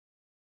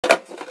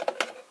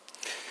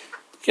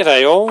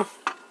G'day all,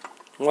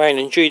 Wayne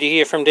and Judy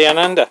here from Down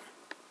Under.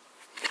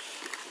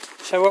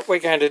 So what we're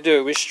going to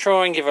do is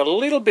try and give a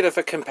little bit of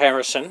a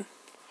comparison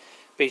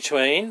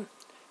between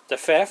the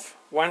Pfaff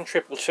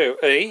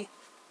 1222E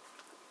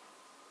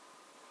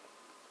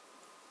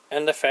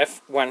and the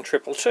Pfaff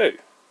 1222.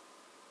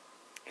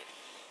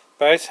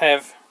 Both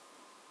have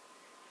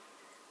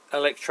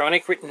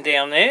electronic written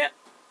down there.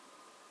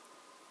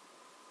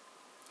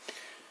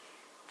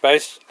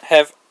 Both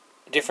have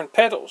different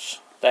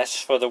pedals.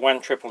 That's for the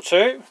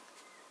 1222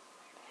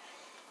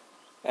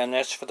 and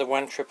that's for the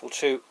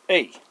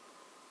 1222E.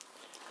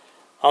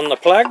 On the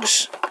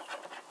plugs,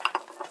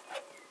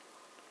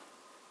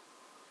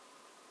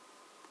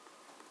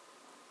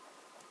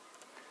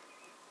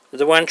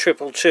 the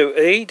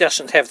 1222E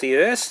doesn't have the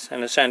earth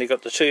and it's only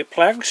got the two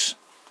plugs.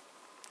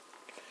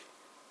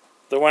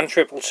 The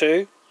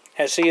 1222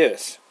 has the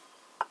earth.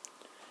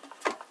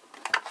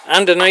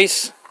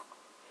 Underneath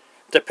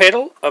the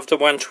pedal of the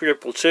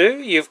 1222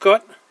 you've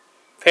got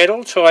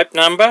pedal type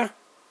number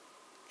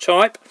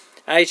type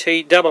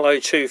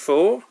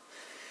AT0024,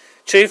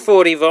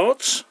 240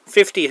 volts,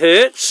 50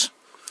 Hertz,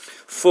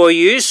 for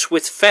use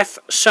with Pfaff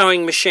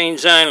sewing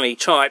machines only,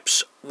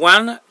 types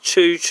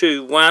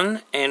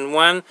 1221 and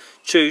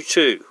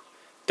 122,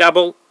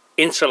 double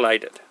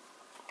insulated.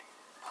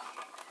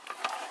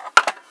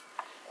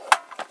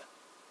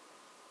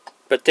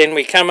 But then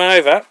we come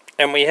over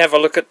and we have a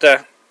look at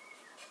the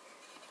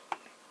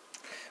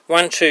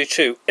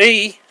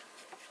 122E,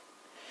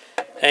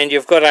 and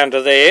you've got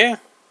under there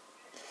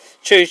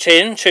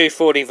 210,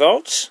 240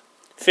 volts,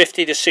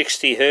 50 to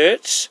 60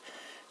 Hertz,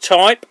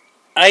 type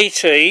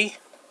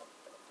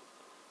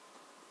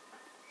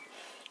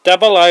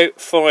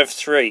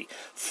AT0053,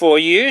 for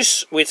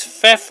use with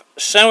Pfaff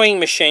sewing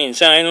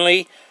machines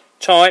only,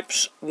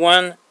 types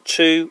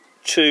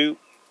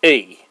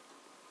 122E.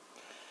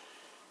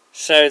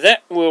 So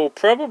that will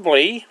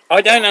probably,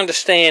 I don't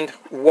understand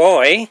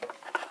why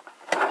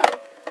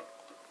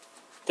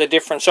the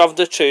difference of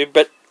the two,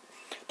 but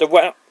the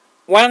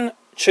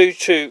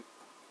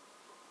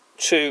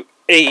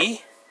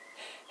 1222E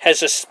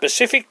has a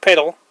specific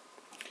pedal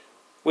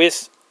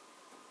with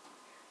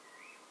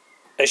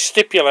a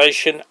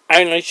stipulation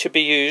only to be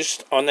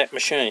used on that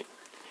machine.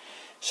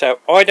 So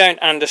I don't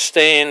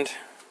understand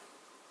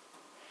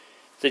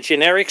the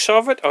generics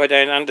of it. I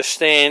don't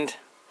understand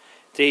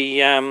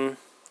the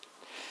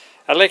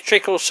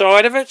electrical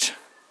side of it.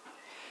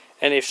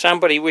 And if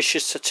somebody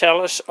wishes to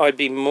tell us, I'd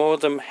be more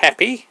than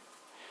happy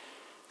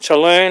to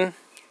learn,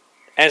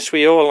 as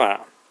we all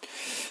are.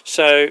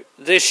 So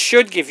this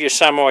should give you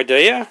some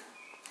idea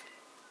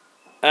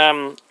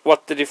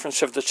what the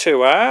difference of the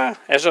two are.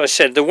 As I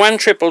said, the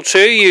 1222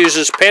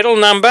 uses pedal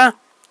number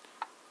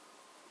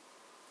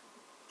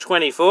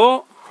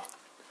 24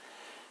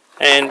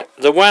 and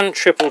the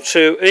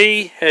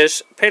 1222E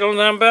has pedal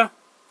number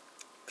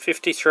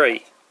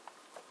 53.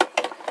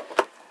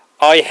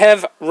 I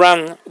have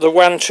run the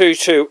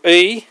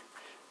 122E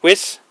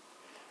with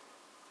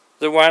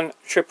the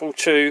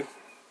 1222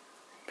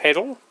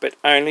 pedal, but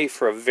only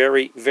for a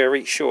very,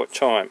 very short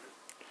time.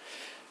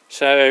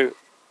 So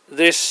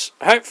this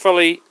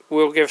hopefully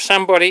will give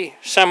somebody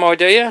some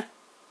idea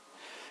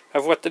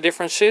of what the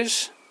difference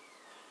is,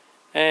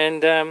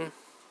 and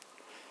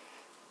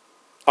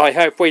I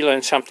hope we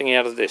learn something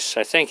out of this.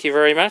 So thank you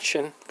very much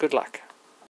and good luck.